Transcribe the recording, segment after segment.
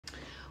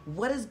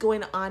What is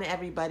going on,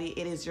 everybody?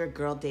 It is your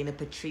girl, Dana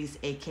Patrice,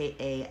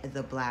 aka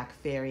the Black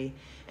Fairy,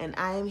 and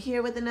I am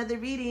here with another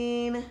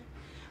reading.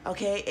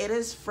 Okay, it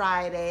is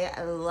Friday,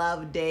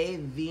 Love Day,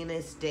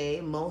 Venus Day,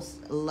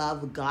 most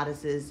love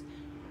goddesses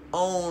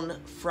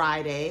own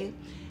Friday.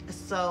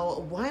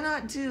 So why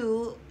not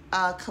do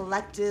a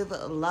collective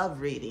love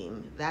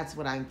reading? That's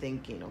what I'm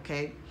thinking,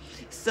 okay?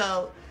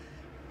 So,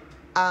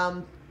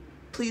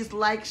 please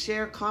like,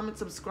 share, comment,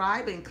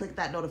 subscribe, and click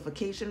that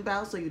notification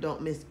bell so you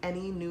don't miss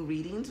any new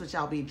readings, which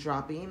I'll be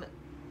dropping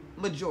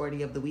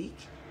majority of the week.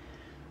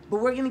 But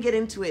we're going to get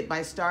into it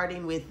by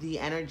starting with the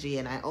energy.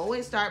 And I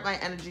always start my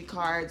energy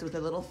cards with a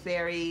little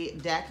fairy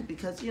deck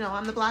because, you know,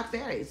 I'm the Black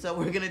Fairy. So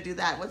we're going to do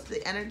that. What's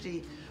the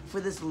energy for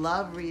this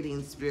love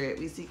reading, Spirit?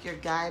 We seek your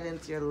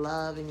guidance, your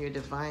love, and your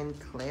divine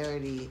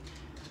clarity.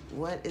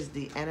 What is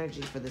the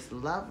energy for this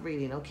love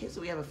reading? Okay,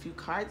 so we have a few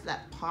cards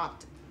that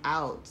popped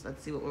out.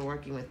 Let's see what we're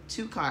working with.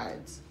 2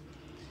 cards.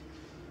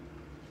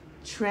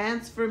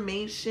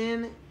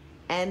 Transformation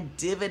and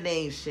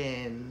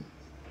divination.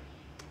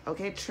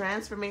 Okay,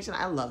 transformation.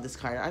 I love this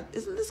card.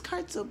 Isn't this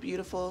card so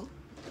beautiful?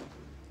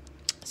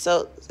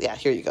 So, yeah,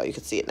 here you go. You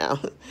can see it now.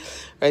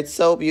 Right,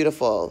 so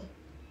beautiful.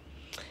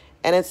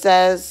 And it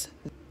says,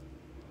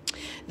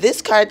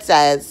 this card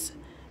says,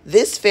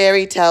 this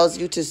fairy tells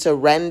you to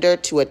surrender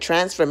to a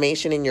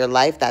transformation in your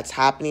life that's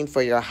happening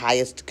for your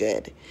highest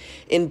good.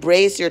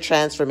 Embrace your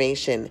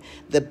transformation.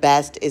 The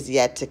best is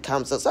yet to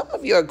come. So some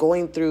of you are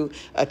going through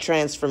a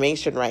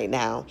transformation right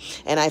now.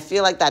 And I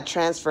feel like that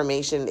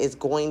transformation is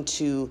going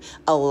to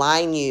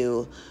align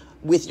you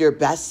with your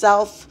best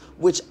self,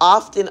 which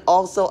often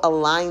also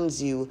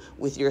aligns you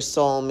with your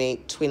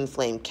soulmate twin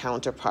flame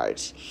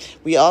counterpart.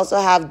 We also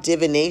have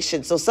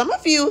divination. So some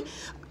of you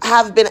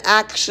have been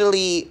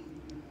actually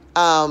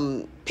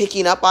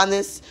picking up on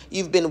this.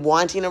 You've been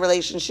wanting a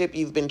relationship.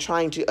 You've been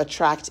trying to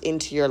attract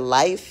into your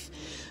life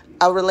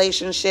a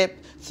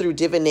relationship through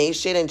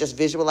divination and just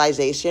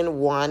visualization,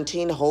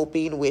 wanting,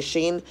 hoping,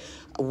 wishing,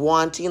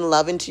 wanting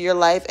love into your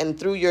life. And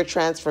through your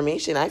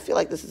transformation, I feel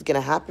like this is going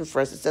to happen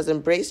for us. It says,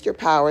 embrace your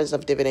powers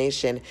of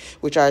divination,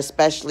 which are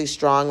especially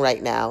strong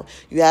right now.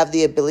 You have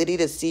the ability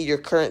to see your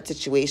current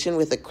situation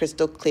with a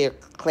crystal clear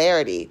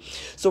clarity.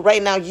 So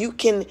right now you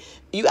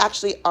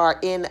actually are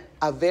in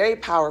a very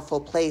powerful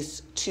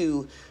place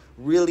to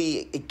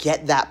really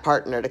get that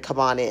partner to come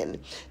on in.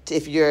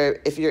 If you're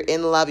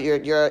in love,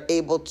 you're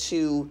able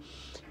to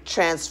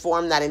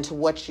transform that into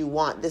what you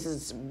want. This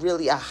is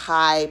really a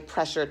high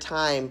pressure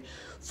time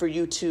for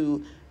you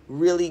to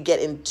really get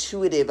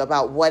intuitive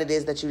about what it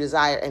is that you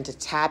desire and to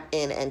tap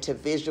in and to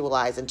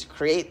visualize and to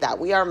create that.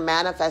 We are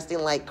manifesting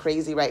like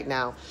crazy right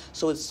now.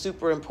 So it's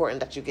super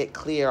important that you get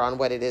clear on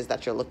what it is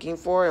that you're looking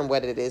for and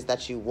what it is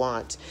that you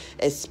want,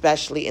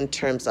 especially in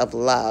terms of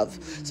love.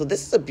 So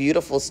this is a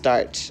beautiful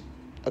start.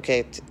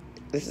 Okay,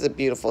 this is a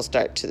beautiful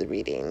start to the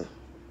reading.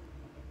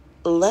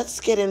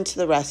 Let's get into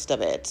the rest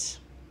of it.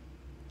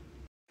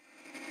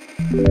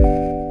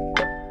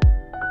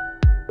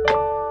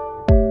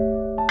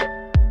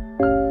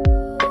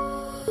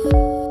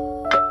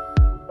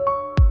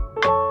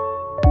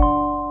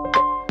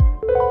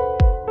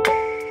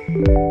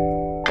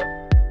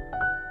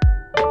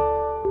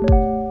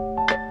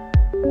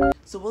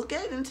 So we'll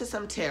get into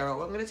some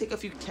tarot. I'm going to take a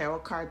few tarot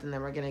cards and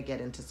then we're going to get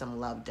into some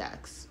love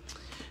decks.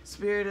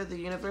 Spirit of the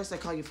universe, I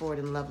call you forward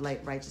in love, light,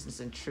 righteousness,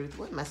 and truth.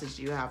 What message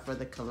do you have for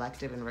the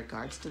collective in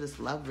regards to this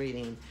love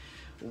reading?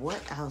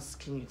 What else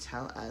can you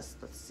tell us?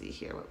 Let's see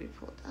here what we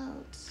pulled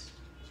out.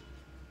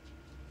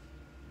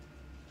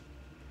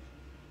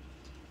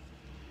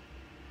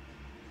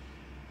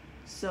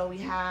 So we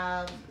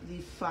have the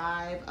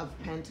 5 of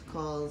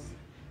Pentacles,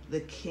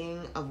 the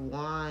King of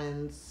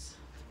Wands.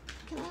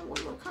 Can I have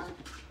one more card?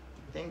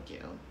 Thank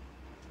you.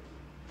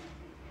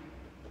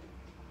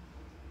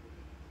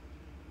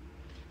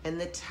 And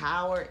the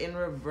Tower in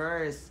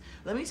reverse.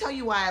 Let me tell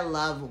you why I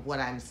love what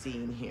I'm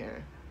seeing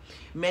here.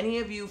 Many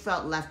of you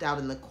felt left out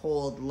in the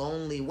cold,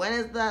 lonely. When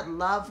is that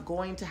love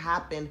going to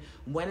happen?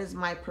 When is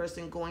my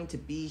person going to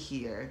be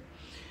here?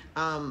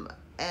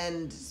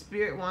 And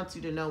Spirit wants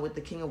you to know with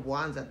the King of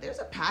Wands that there's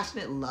a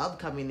passionate love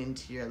coming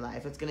into your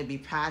life. It's going to be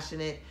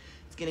passionate.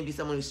 It's going to be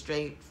someone who's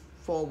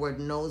straightforward,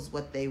 knows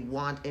what they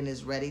want, and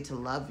is ready to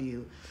love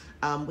you.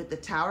 With the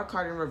Tower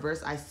card in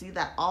reverse, I see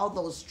that all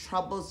those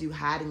troubles you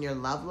had in your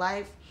love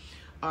life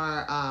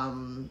are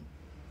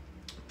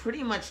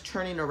pretty much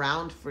turning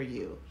around for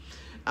you.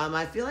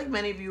 I feel like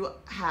many of you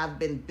have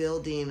been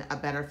building a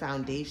better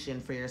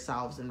foundation for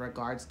yourselves in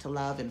regards to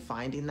love and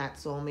finding that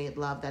soulmate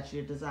love that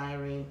you're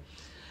desiring.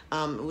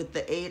 With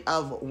the 8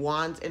 of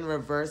Wands in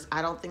reverse,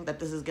 I don't think that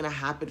this is going to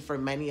happen for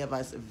many of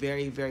us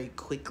very, very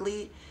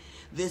quickly.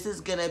 This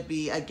is going to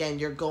be, again,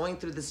 you're going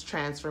through this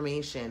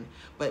transformation.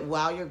 But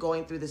while you're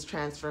going through this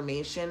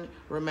transformation,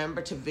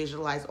 remember to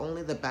visualize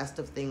only the best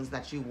of things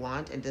that you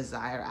want and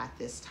desire at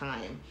this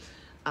time.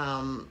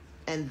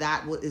 And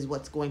that is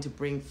what's going to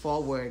bring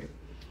forward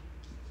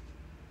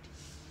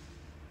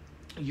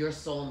your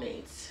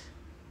soulmates.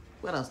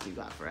 What else do you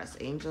got for us?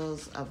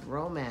 Angels of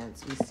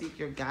romance. We seek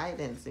your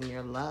guidance and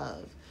your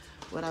love.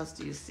 What else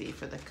do you see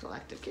for the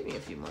collective? Give me a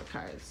few more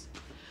cards.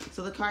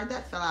 So the card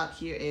that fell out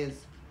here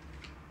is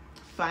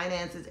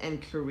finances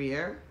and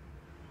career.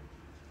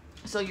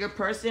 So your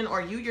person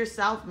or you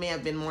yourself may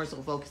have been more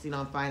so focusing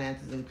on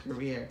finances and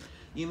career.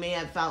 You may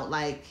have felt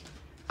like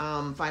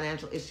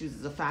financial issues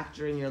is a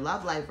factor in your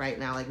love life right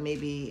now. Like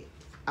maybe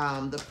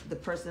the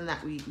person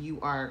that you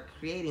are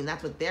creating,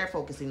 that's what they're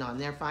focusing on,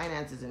 their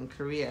finances and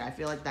career. I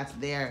feel like that's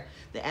the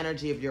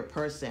energy of your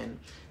person.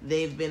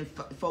 They've been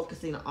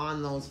focusing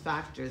on those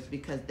factors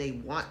because they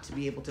want to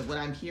be able to, what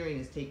I'm hearing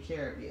is take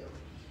care of you.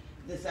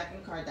 The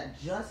second card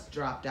that just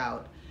dropped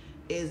out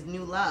is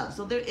new love.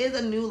 So there is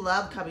a new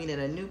love coming in.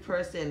 A new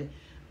person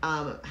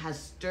has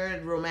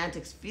stirred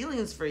romantic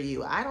feelings for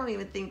you. I don't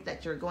even think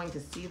that you're going to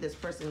see this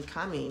person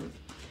coming.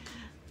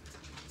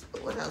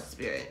 What else,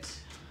 Spirit?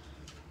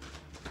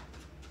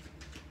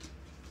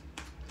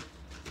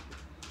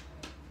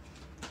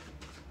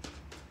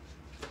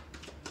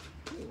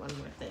 Give me one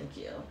more, thank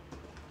you.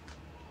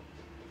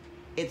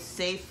 It's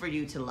safe for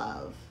you to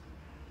love,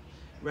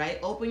 right?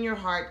 Open your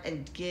heart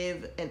and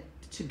give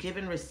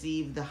and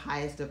receive the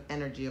highest of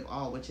energy of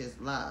all, which is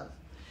love.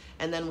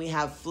 And then we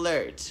have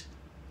flirt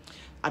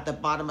at the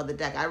bottom of the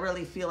deck. I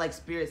really feel like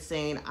Spirit's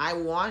saying, I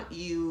want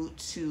you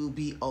to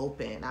be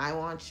open. I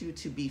want you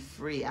to be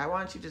free. I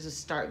want you to just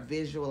start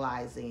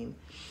visualizing.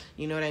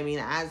 You know what I mean?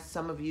 As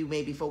some of you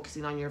may be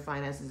focusing on your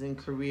finances and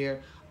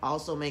career,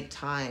 also make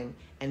time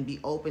and be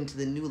open to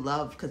the new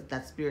love because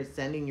that Spirit's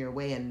sending your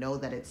way, and know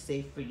that it's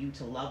safe for you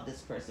to love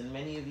this person.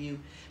 Many of you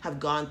have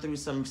gone through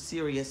some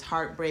serious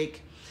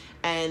heartbreak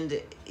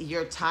and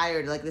you're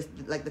tired, like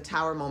the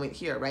Tower moment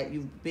here, right?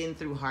 You've been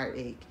through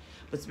heartache.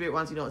 But Spirit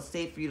wants you to know it's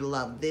safe for you to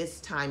love.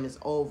 This time is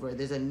over.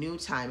 There's a new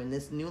time, and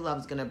this new love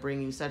is going to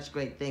bring you such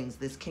great things.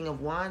 This King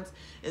of Wands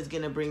is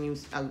going to bring you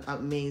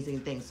amazing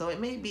things. So it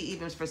may be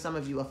even for some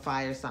of you a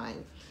fire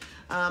sign.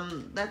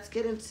 Let's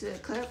get into,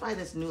 clarify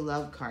this new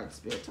love card,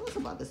 Spirit. Tell us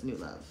about this new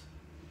love.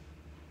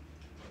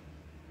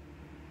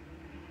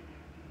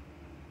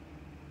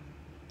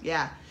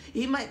 Yeah,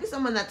 he might be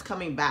someone that's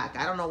coming back.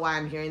 I don't know why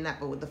I'm hearing that,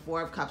 but with the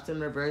Four of Cups in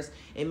reverse,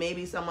 it may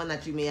be someone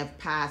that you may have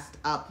passed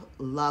up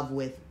love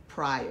with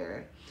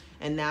prior,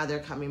 and now they're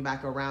coming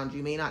back around.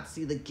 You may not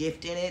see the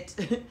gift in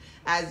it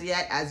as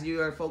yet, as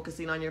you are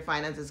focusing on your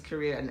finances,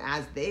 career, and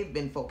as they've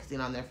been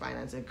focusing on their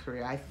finance and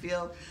career. I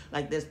feel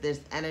like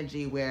there's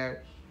energy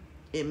where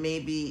it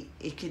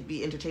could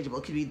be interchangeable.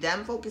 It could be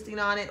them focusing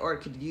on it, or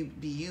it could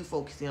be you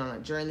focusing on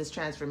it. During this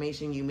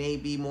transformation, you may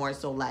be more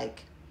so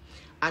like,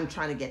 I'm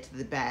trying to get to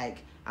the bag.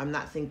 I'm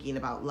not thinking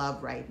about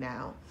love right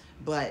now.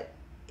 But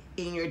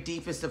in your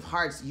deepest of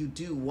hearts, you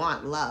do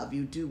want love.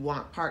 You do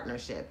want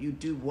partnership. You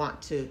do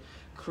want to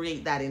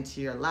create that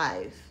into your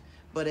life.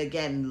 But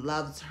again,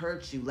 love's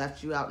hurt you,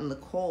 left you out in the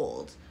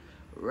cold,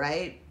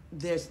 right?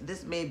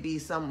 This may be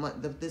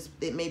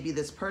it may be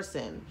this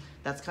person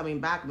that's coming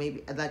back.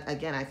 Maybe, like,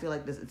 again, I feel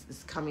like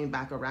it's coming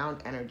back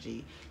around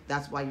energy.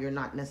 That's why you're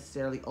not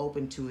necessarily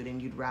open to it,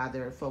 and you'd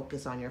rather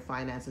focus on your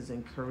finances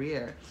and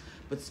career.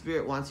 But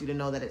Spirit wants you to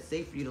know that it's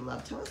safe for you to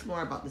love. Tell us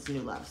more about this new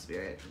love,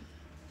 Spirit.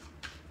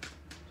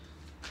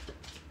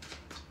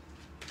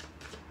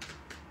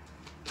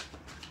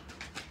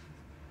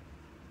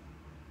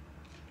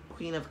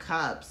 Queen of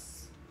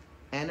Cups,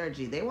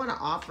 energy. They want to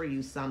offer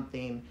you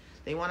something.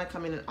 They want to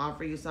come in and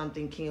offer you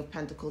something. King of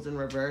Pentacles in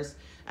reverse.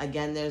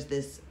 Again, there's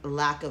this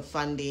lack of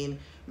funding.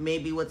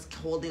 Maybe what's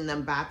holding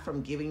them back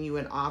from giving you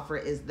an offer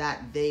is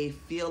that they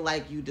feel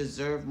like you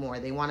deserve more.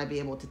 They want to be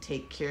able to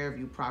take care of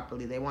you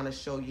properly. They want to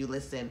show you,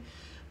 listen,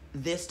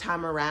 this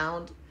time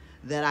around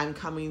that I'm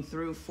coming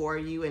through for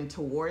you and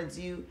towards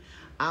you,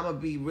 I'm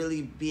going to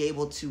really be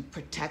able to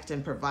protect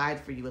and provide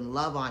for you and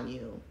love on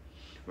you,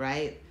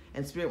 right?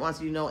 And Spirit wants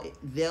you to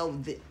know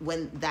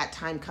when that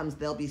time comes,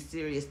 they'll be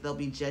serious. They'll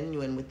be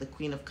genuine with the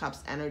Queen of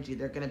Cups energy.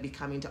 They're going to be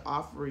coming to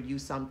offer you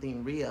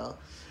something real.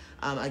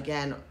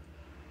 Again,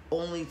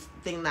 only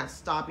thing that's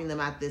stopping them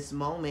at this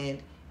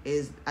moment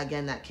is,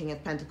 again, that King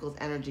of Pentacles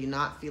energy,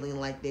 not feeling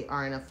like they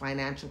are in a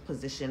financial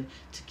position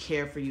to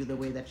care for you the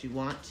way that you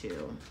want to.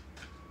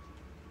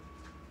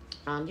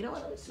 You know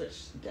what? Let me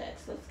switch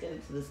decks. Let's get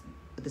into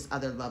this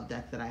other love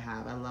deck that I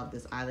have. I love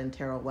this Island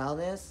Tarot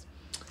Wellness.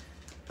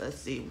 Let's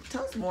see.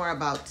 Tell us more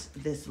about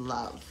this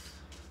love.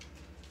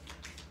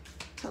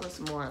 Tell us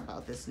more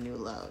about this new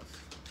love.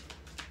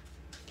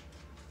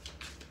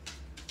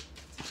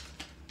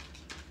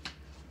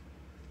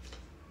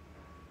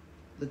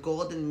 The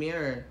Golden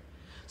Mirror.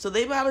 So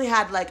they probably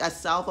had like a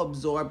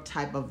self-absorbed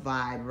type of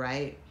vibe,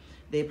 right?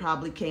 They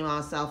probably came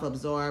out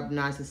self-absorbed,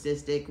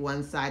 narcissistic,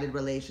 one-sided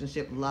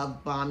relationship,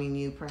 love bombing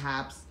you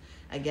perhaps.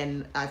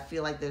 Again, I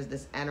feel like there's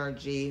this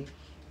energy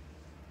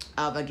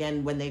of,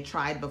 again, when they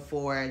tried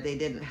before, they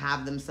didn't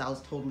have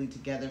themselves totally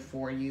together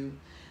for you.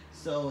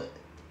 So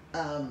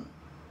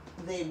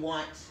they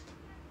want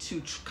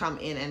to come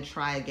in and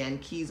try again.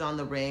 Keys on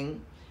the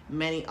ring,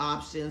 many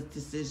options,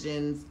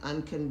 decisions,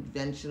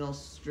 unconventional,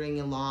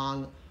 string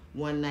along,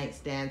 one-night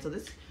stand. So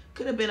this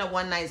could have been a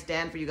one-night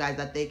stand for you guys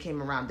that they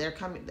came around. They're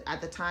coming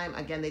at the time,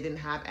 again, they didn't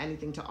have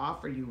anything to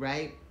offer you,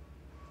 right?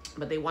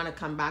 but they want to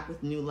come back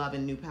with new love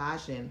and new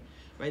passion,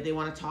 right? They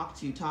want to talk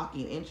to you,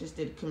 talking,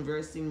 interested,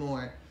 conversing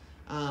more.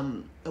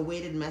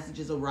 Awaited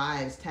messages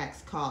arrives,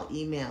 text, call,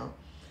 email.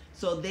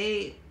 So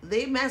they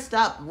messed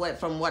up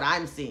from what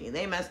I'm seeing.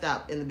 They messed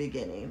up in the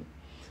beginning.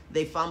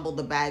 They fumbled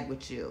the bag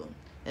with you,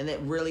 and it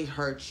really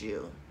hurts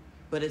you.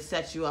 But it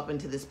sets you up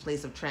into this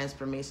place of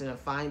transformation, of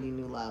finding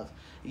new love.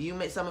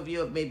 Some of you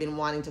have maybe been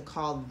wanting to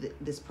call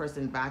this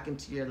person back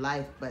into your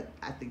life, but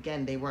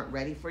again, they weren't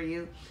ready for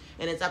you.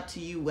 And it's up to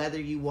you whether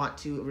you want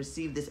to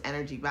receive this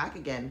energy back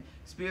again.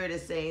 Spirit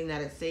is saying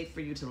that it's safe for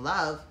you to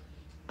love.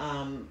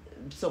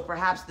 So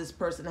perhaps this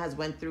person has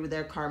went through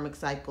their karmic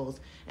cycles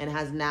and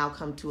has now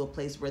come to a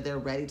place where they're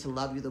ready to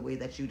love you the way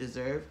that you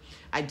deserve.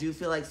 I do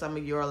feel like some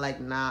of you are like,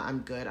 nah,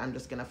 I'm good. I'm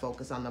just going to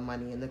focus on the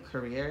money and the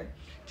career,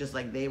 just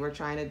like they were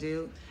trying to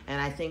do.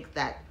 And I think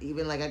that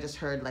even like I just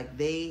heard, like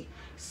they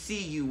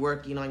see you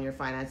working on your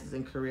finances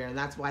and career, and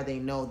that's why they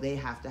know they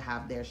have to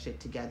have their shit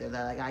together.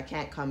 They're like, I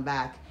can't come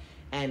back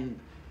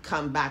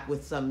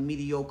with some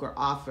mediocre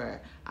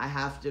offer. I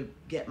have to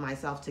get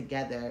myself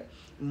together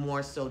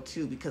more so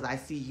too, because I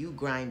see you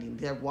grinding.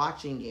 They're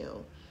watching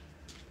you.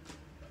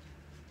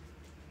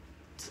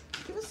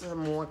 Give us some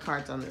more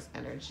cards on this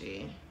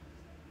energy.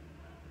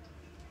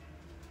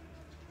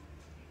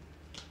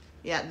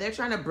 Yeah, they're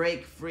trying to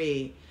break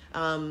free.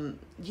 You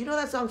know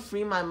that song,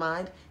 Free My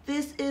Mind?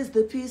 This is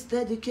the peace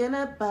that you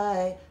cannot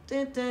buy.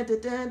 I can't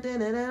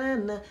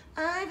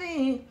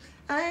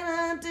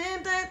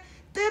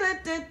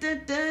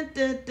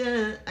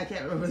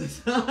remember the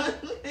song.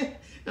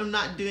 I'm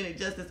not doing it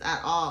justice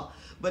at all.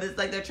 But it's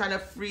like they're trying to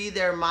free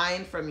their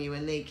mind from you,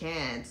 and they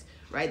can't,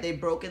 right? They've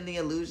broken the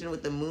illusion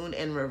with the moon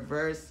in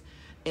reverse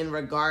in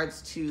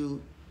regards to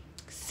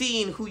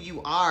seeing who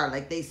you are.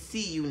 Like they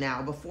see you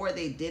now. Before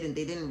they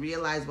didn't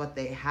realize what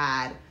they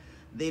had.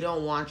 They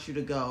don't want you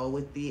to go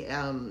with the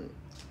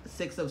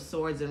Six of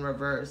Swords in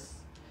reverse.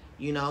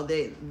 You know,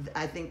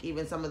 I think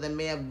even some of them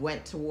may have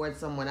went towards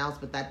someone else,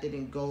 but that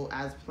didn't go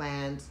as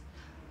planned.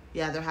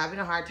 Yeah, they're having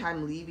a hard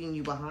time leaving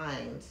you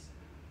behind.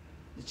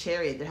 The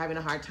Chariot, they're having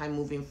a hard time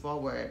moving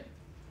forward.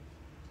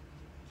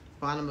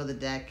 Bottom of the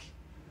deck,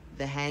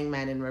 the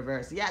Hangman in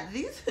reverse. Yeah,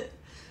 these...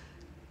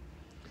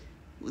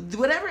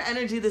 whatever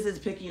energy this is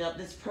picking up,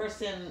 this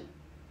person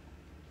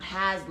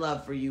has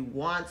love for you,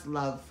 wants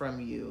love from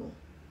you,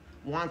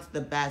 wants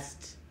the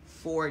best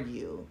for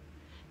you.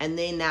 And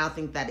they now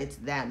think that it's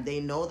them. They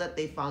know that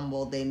they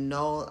fumbled. They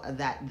know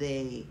that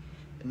they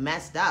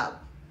messed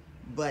up.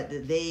 But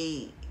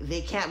they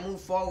can't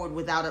move forward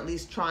without at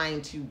least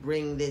trying to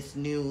bring this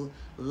new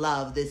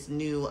love, this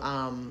new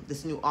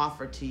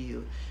offer to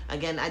you.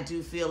 Again, I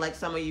do feel like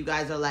some of you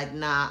guys are like,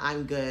 nah,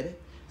 I'm good.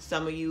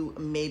 Some of you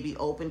may be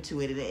open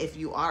to it. And if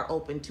you are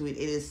open to it,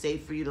 it is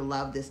safe for you to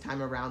love this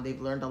time around.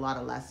 They've learned a lot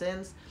of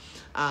lessons.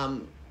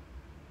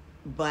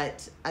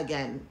 But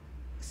again,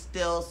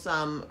 still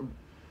some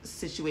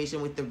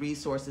situation with the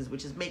resources,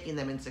 which is making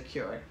them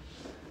insecure.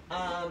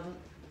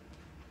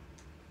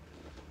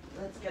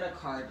 Let's get a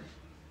card.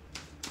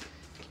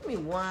 Give me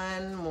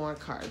one more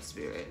card,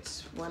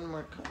 Spirit. One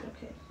more card.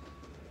 Okay.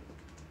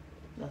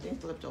 Nothing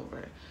flipped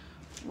over.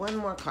 One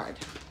more card.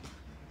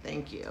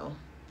 Thank you.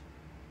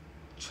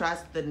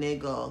 Trust the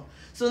niggle.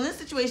 So in this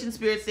situation,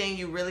 Spirit's saying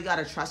you really got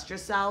to trust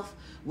yourself,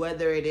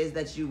 whether it is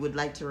that you would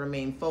like to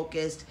remain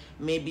focused.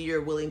 Maybe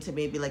you're willing to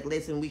maybe like,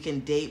 listen, we can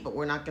date, but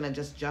we're not going to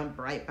just jump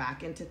right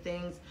back into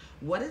things.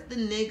 What is the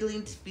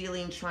niggling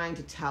feeling trying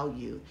to tell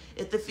you?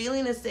 If the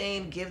feeling is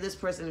saying, give this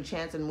person a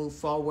chance and move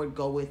forward,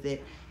 go with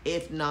it.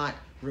 If not,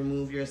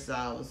 remove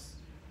yourselves.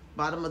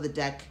 Bottom of the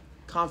deck,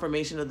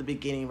 confirmation of the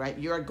beginning, right?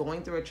 You're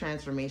going through a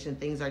transformation.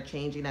 Things are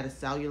changing at a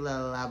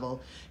cellular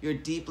level. You're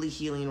deeply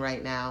healing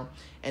right now.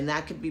 And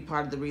that could be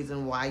part of the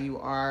reason why you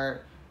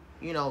are,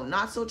 you know,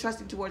 not so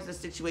trusting towards the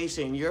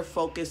situation. You're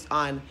focused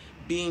on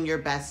being your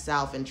best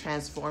self and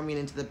transforming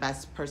into the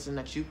best person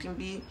that you can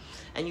be.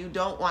 And you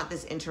don't want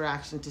this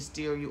interaction to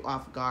steer you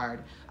off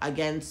guard.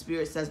 Again,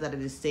 Spirit says that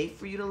it is safe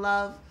for you to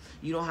love.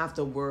 You don't have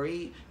to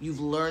worry.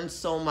 You've learned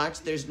so much.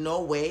 There's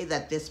no way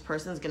that this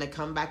person's going to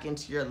come back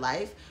into your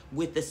life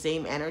with the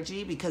same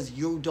energy, because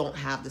you don't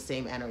have the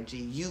same energy.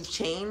 You've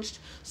changed,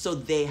 so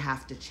they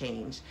have to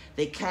change.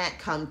 They can't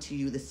come to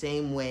you the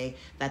same way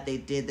that they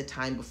did the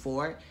time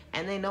before.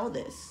 And they know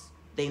this.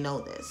 They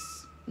know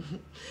this.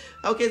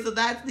 Okay, so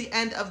that's the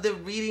end of the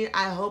reading.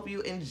 I hope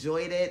you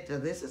enjoyed it.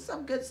 This is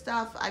some good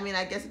stuff. I mean,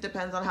 I guess it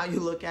depends on how you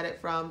look at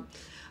it from.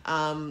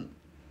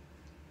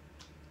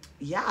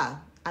 Yeah,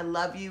 I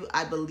love you.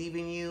 I believe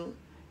in you.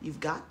 You've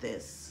got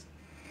this.